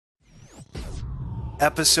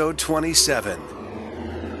Episode 27.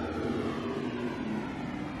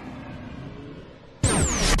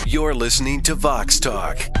 You're listening to Vox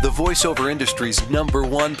Talk, the voiceover industry's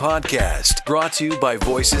 #1 podcast, brought to you by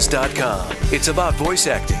Voices.com. It's about voice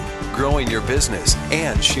acting, growing your business,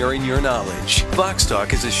 and sharing your knowledge. Vox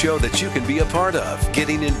Talk is a show that you can be a part of.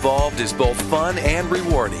 Getting involved is both fun and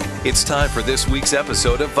rewarding. It's time for this week's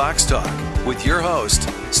episode of Vox Talk with your host,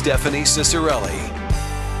 Stephanie Ciccarelli.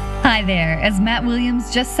 Hi there. As Matt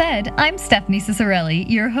Williams just said, I'm Stephanie Ciccarelli,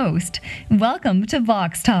 your host. Welcome to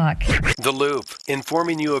Vox Talk. The Loop,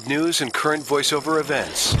 informing you of news and current voiceover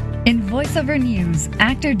events. In voiceover news,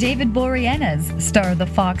 actor David Boreanaz, star of the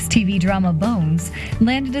Fox TV drama Bones,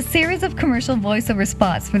 landed a series of commercial voiceover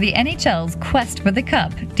spots for the NHL's quest for the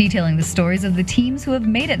Cup, detailing the stories of the teams who have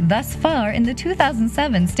made it thus far in the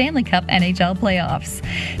 2007 Stanley Cup NHL playoffs.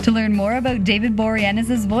 To learn more about David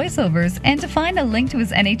Boreanaz's voiceovers and to find a link to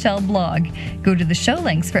his NHL blog, go to the show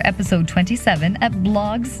links for episode 27 at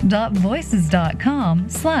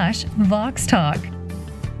blogs.voices.com/VoxTalk.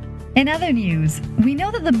 In other news, we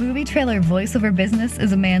know that the movie trailer voiceover business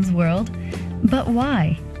is a man's world, but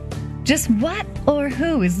why? Just what or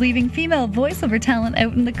who is leaving female voiceover talent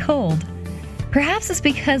out in the cold? Perhaps it's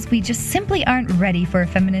because we just simply aren't ready for a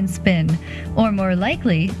feminine spin, or more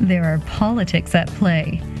likely, there are politics at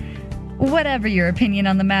play. Whatever your opinion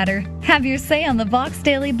on the matter, have your say on the Vox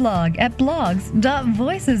Daily blog at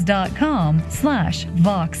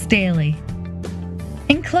blogs.voices.com/VoxDaily.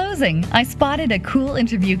 In closing, I spotted a cool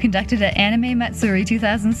interview conducted at Anime Matsuri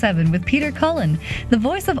 2007 with Peter Cullen, the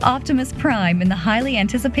voice of Optimus Prime in the highly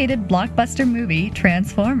anticipated blockbuster movie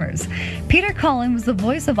Transformers. Peter Cullen was the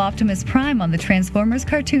voice of Optimus Prime on the Transformers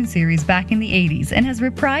cartoon series back in the 80s and has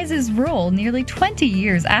reprised his role nearly 20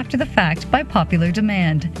 years after the fact by popular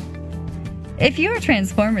demand. If you're a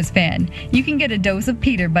Transformers fan, you can get a dose of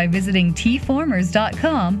Peter by visiting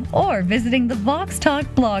tformers.com or visiting the Vox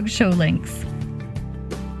Talk blog show links.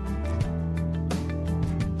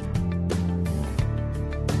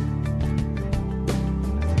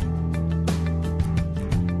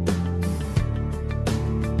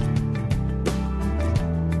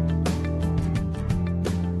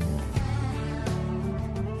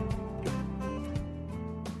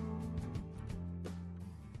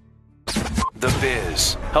 The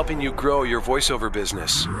Biz, helping you grow your voiceover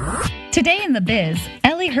business. Today in the biz,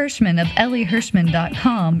 Ellie Hirschman of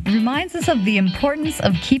EllieHirschman.com reminds us of the importance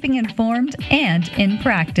of keeping informed and in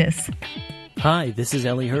practice. Hi, this is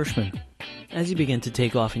Ellie Hirschman. As you begin to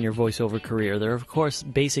take off in your voiceover career, there are of course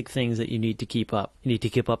basic things that you need to keep up. You need to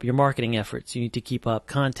keep up your marketing efforts. You need to keep up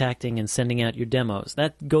contacting and sending out your demos.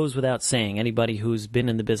 That goes without saying. Anybody who's been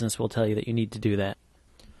in the business will tell you that you need to do that.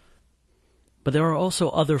 But there are also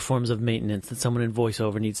other forms of maintenance that someone in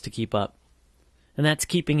voiceover needs to keep up. And that's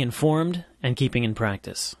keeping informed and keeping in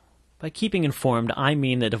practice. By keeping informed, I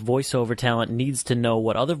mean that a voiceover talent needs to know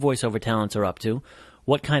what other voiceover talents are up to,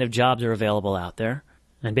 what kind of jobs are available out there,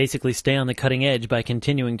 and basically stay on the cutting edge by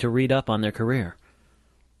continuing to read up on their career.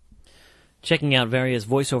 Checking out various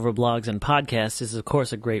voiceover blogs and podcasts is of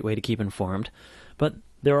course a great way to keep informed, but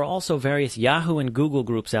there are also various Yahoo and Google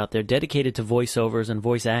groups out there dedicated to voiceovers and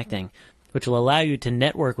voice acting, which will allow you to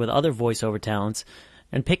network with other voiceover talents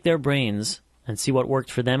and pick their brains and see what worked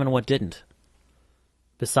for them and what didn't.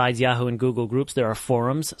 Besides Yahoo and Google groups, there are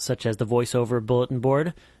forums such as the VoiceOver Bulletin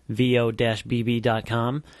Board,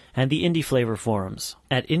 vo-bb.com, and the Indie Flavor forums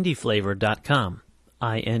at indieflavor.com,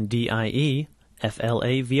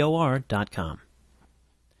 INDIEFLAVOR.com.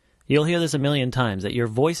 You'll hear this a million times, that your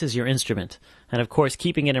voice is your instrument, and of course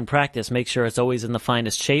keeping it in practice makes sure it's always in the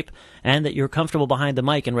finest shape, and that you're comfortable behind the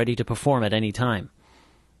mic and ready to perform at any time.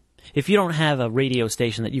 If you don't have a radio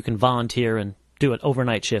station that you can volunteer and do an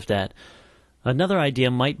overnight shift at, another idea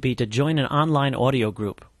might be to join an online audio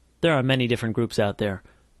group. There are many different groups out there.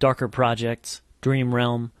 Darker Projects, Dream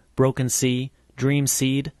Realm, Broken Sea, Dream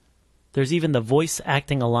Seed. There's even the Voice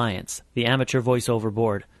Acting Alliance, the amateur voiceover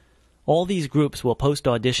board. All these groups will post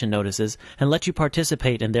audition notices and let you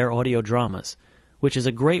participate in their audio dramas, which is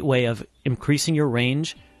a great way of increasing your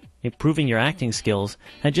range, improving your acting skills,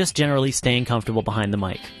 and just generally staying comfortable behind the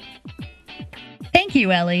mic. Thank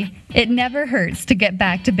you, Ellie. It never hurts to get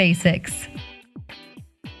back to basics.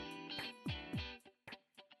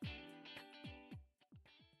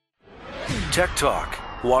 Tech Talk,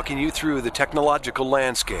 walking you through the technological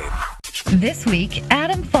landscape. This week,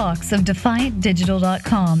 Adam Fox of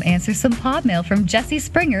DefiantDigital.com answers some pod mail from Jesse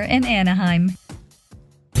Springer in Anaheim.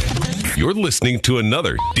 You're listening to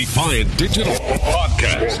another Defiant Digital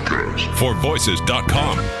podcast for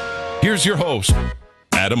Voices.com. Here's your host,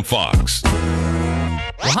 Adam Fox.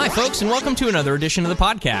 Well, hi, folks, and welcome to another edition of the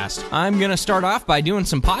podcast. I'm going to start off by doing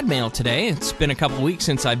some pod mail today. It's been a couple weeks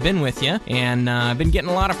since I've been with you, and I've been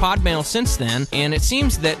getting a lot of pod mail since then, and it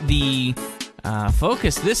seems that the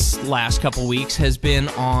focus this last couple weeks has been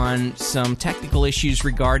on some technical issues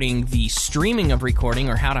regarding the streaming of recording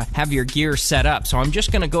or how to have your gear set up. So I'm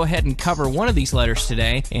just going to go ahead and cover one of these letters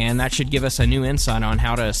today, and that should give us a new insight on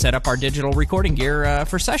how to set up our digital recording gear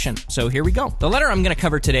for session. So here we go. The letter I'm going to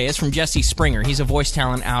cover today is from Jesse Springer. He's a voice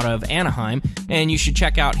talent out of Anaheim, and you should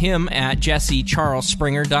check out him at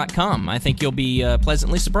jessecharlesspringer.com. I think you'll be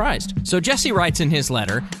pleasantly surprised. So Jesse writes in his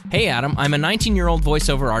letter, "Hey Adam, I'm a 19-year-old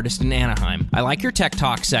voiceover artist in Anaheim. I like your Tech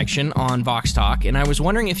Talk section on Vox Talk, and I was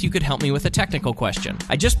wondering if you could help me with a technical question.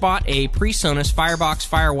 I just bought a PreSonus Firebox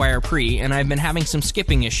FireWire Pre, and I've been having some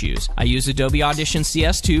skipping issues. I use Adobe Audition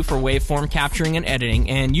CS2 for waveform capturing and editing,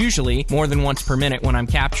 and usually, more than once per minute when I'm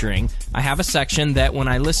capturing, I have a section that when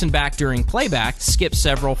I listen back during playback, skips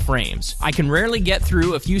several frames. I can rarely get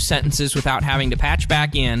through a few sentences without having to patch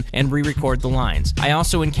back in and re-record the lines. I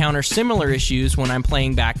also encounter similar issues when I'm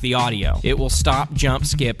playing back the audio. It will stop, jump,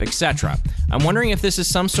 skip, etc. I'm wondering if this is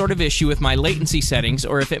some sort of issue with my latency settings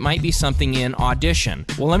or if it might be something in Audition.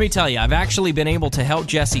 Well, let me tell you, I've actually been able to help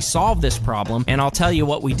Jesse solve this problem, and I'll tell you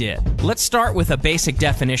what we did. Let's start with a basic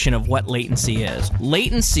definition of what latency is.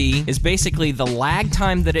 Latency is basically the lag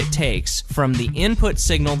time that it takes from the input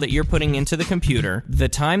signal that you're putting into the computer, the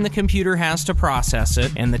time the computer has to process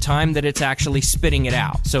it, and the time that it's actually spitting it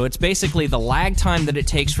out. So it's basically the lag time that it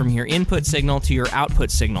takes from your input signal to your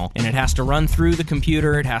output signal, and it has to run through the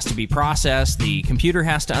computer, it has to be processed, the computer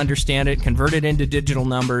has to understand it, convert it into digital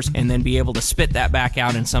numbers, and then be able to spit that back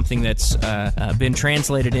out in something that's been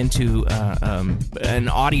translated into an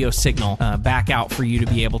audio signal back out for you to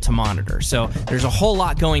be able to monitor. So there's a whole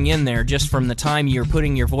lot going in there just from the time you're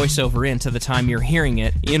putting your voiceover in to the time you're hearing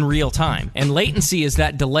it in real time. And latency is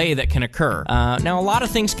that delay that can occur. Now, a lot of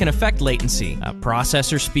things can affect latency.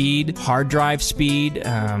 Processor speed, hard drive speed,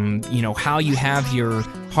 how you have your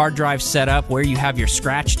hard drive set up, where you have your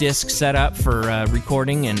scratch disk set up for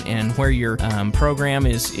recording, and where your program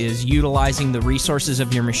is utilizing the resources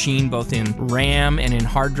of your machine, both in RAM and in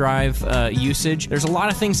hard drive usage. There's a lot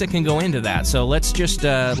of things that can go into that. So let's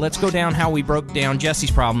go down how we broke down Jesse's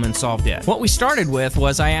problem and solved it. What we started with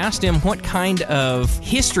was I asked him what kind of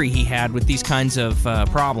history he had with these kinds of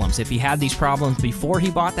problems. If he had these problems before he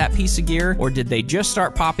bought that piece of gear, or did they just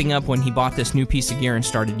start popping up when he bought this new piece of gear and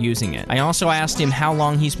started using it. I also asked him how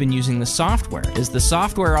long he's been using the software. Is the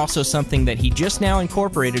software also something that he just now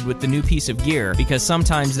incorporated with the new piece of gear? Because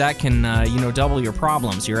sometimes that can, double your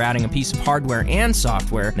problems. You're adding a piece of hardware and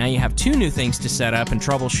software. Now you have two new things to set up and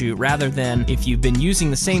troubleshoot, rather than if you've been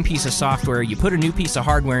using the same piece of software, you put a new piece of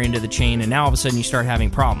hardware into the chain, and now all of a sudden you start having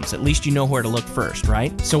problems. At least you know where to look first,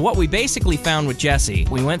 right? So what we basically found with Jesse,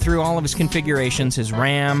 we went through all of his configurations, his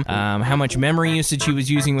RAM, how much memory usage he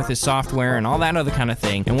was using with his software, and all that other kind of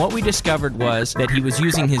thing. And what we discovered was that he was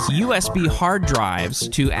using his USB hard drives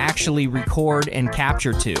to actually record and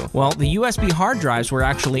capture to. Well, the USB hard drives were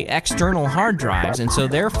actually external hard drives, and so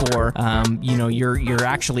therefore, you're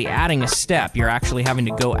actually adding a step. You're actually having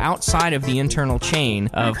to go outside of the internal chain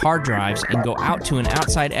of hard drives and go out to an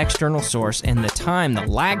outside external source, and the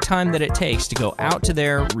lag time that it takes to go out to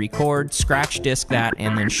there, record, scratch disk that,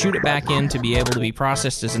 and then shoot it back in to be able to be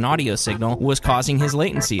processed as an audio signal was causing his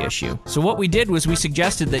latency issue. So what we did was we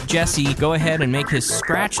suggested that Jesse go ahead and make his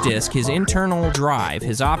scratch disk his internal drive,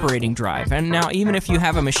 his operating drive. And now, even if you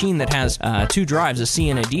have a machine that has two drives, a C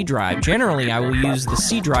and a D drive, generally I will use the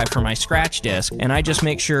C drive for my scratch disk, and I just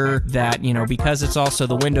make sure that, because it's also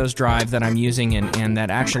the Windows drive that I'm using and that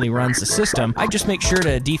actually runs the system, I just make sure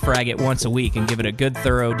to defrag it once a week and give it a good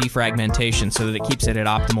thorough defragmentation so that it keeps it at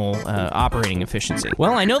optimal operating efficiency.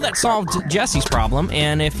 Well, I know that solved Jesse's problem,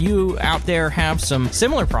 and if you out there have some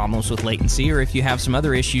similar problems with latency, or if you have some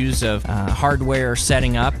other issues of hardware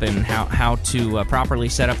setting up and how to properly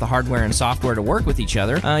set up the hardware and software to work with each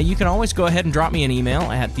other, you can always go ahead and drop me an email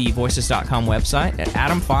at thevoices.com website at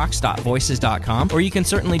adamfox.voices.com, or you can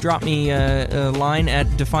certainly drop me a line at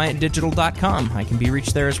defiantdigital.com. I can be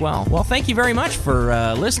reached there as well. Well, thank you very much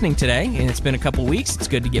for listening today. It's been a couple weeks. It's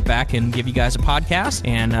good to get back and give you guys a podcast,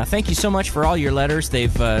 and thank you so much for all your letters.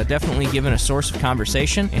 They've definitely given a source of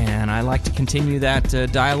conversation, and I like to continue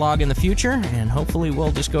that dialogue in the future, and hopefully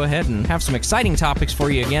we'll just go ahead and have some exciting topics for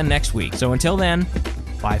you again next week. So until then,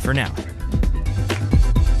 bye for now.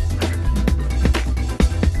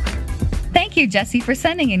 Thank you, Jesse, for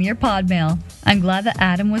sending in your pod mail. I'm glad that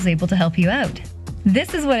Adam was able to help you out.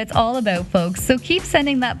 This is what it's all about, folks, so keep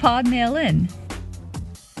sending that pod mail in.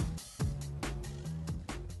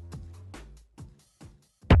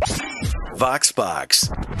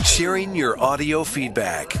 VoxBox, sharing your audio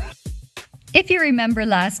feedback. If you remember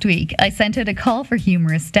last week, I sent out a call for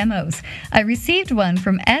humorous demos. I received one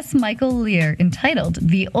from S. Michael Lear entitled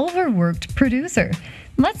The Overworked Producer.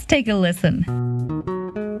 Let's take a listen.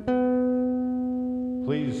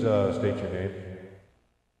 Please state your name.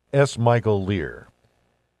 S. Michael Lear.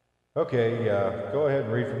 Okay, go ahead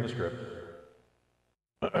and read from the script.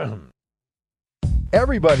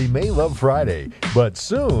 Everybody may love Friday, but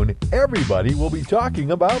soon everybody will be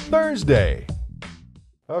talking about Thursday.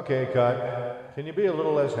 Okay, cut. Can you be a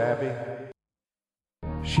little less happy?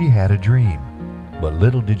 She had a dream, but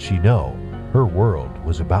little did she know her world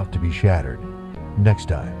was about to be shattered. Next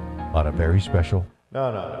time on a very special...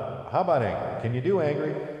 No. How about angry? Can you do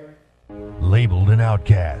angry? Labeled an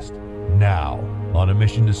outcast. Now, on a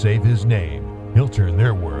mission to save his name, he'll turn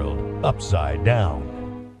their world upside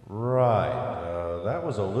down. Right. That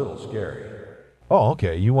was a little scary. Oh,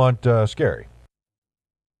 okay. You want scary.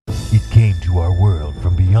 It came to our world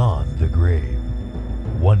from beyond the grave.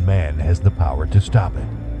 One man has the power to stop it.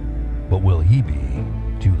 But will he be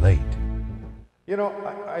too late? You know,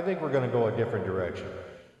 I think we're going to go a different direction.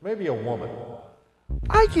 Maybe a woman.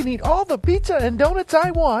 I can eat all the pizza and donuts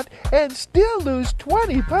I want and still lose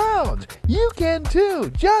 20 pounds. You can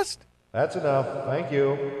too. Just... That's enough. Thank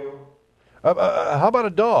you. How about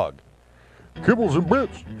a dog? Kibbles and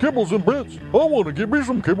bits. Kibbles and bits. I want to give me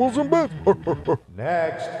some kibbles and bits.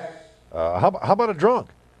 Next. How about a drunk?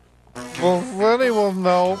 Well, Sonny will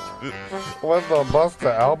know when the bus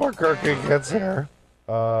to Albuquerque gets here.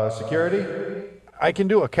 Security? I can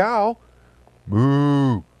do a cow.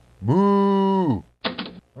 Moo. Moo.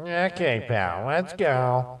 Okay, pal, let's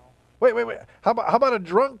go. Wait. How about a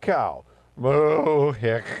drunk cow? Moo,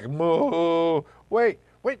 hick, moo. Wait.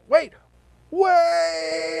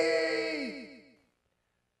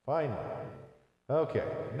 Fine. Okay,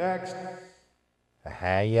 next.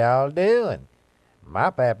 How y'all doing? My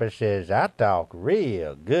papa says I talk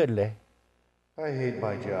real goodly. I hate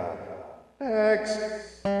my job. Next.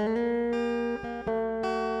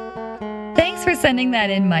 Thanks for sending that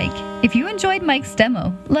in, Mike. If you enjoyed Mike's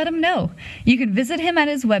demo, let him know. You can visit him at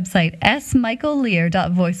his website,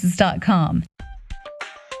 smichaellear.voices.com.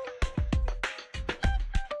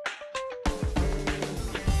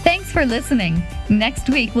 Thanks for listening. Next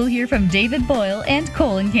week, we'll hear from David Boyle and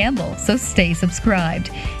Colin Campbell, so stay subscribed.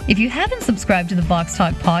 If you haven't subscribed to the Vox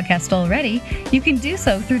Talk podcast already, you can do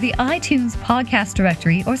so through the iTunes podcast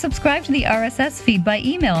directory or subscribe to the RSS feed by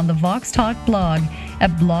email on the Vox Talk blog at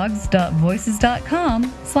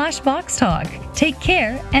blogs.voices.com/VoxTalk. Take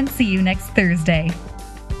care and see you next Thursday.